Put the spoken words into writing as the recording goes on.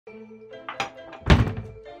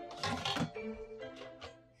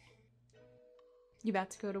You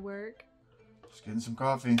about to go to work? Just getting some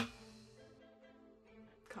coffee.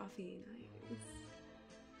 Coffee, nice.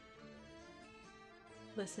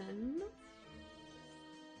 Listen,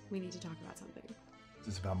 we need to talk about something. Is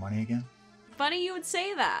this about money again? Funny you would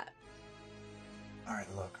say that.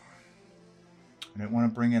 Alright, look. I didn't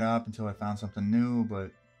want to bring it up until I found something new,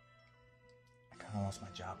 but I kind of lost my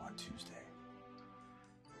job on Tuesday.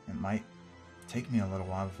 It might take me a little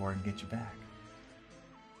while before I can get you back.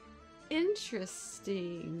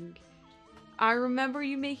 Interesting. I remember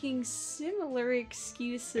you making similar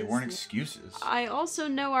excuses. They weren't excuses. I also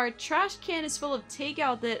know our trash can is full of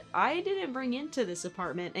takeout that I didn't bring into this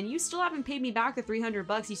apartment, and you still haven't paid me back the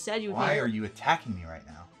 $300 you said you would. Why are you attacking me right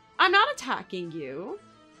now? I'm not attacking you.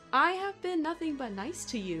 I have been nothing but nice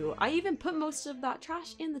to you. I even put most of that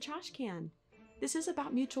trash in the trash can. This is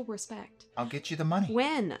about mutual respect. I'll get you the money.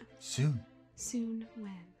 When? Soon. Soon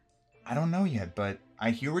when? I don't know yet, but I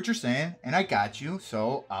hear what you're saying, and I got you,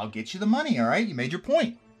 so I'll get you the money, alright? You made your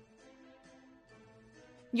point.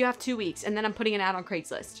 You have 2 weeks, and then I'm putting an ad on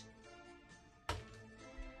Craigslist.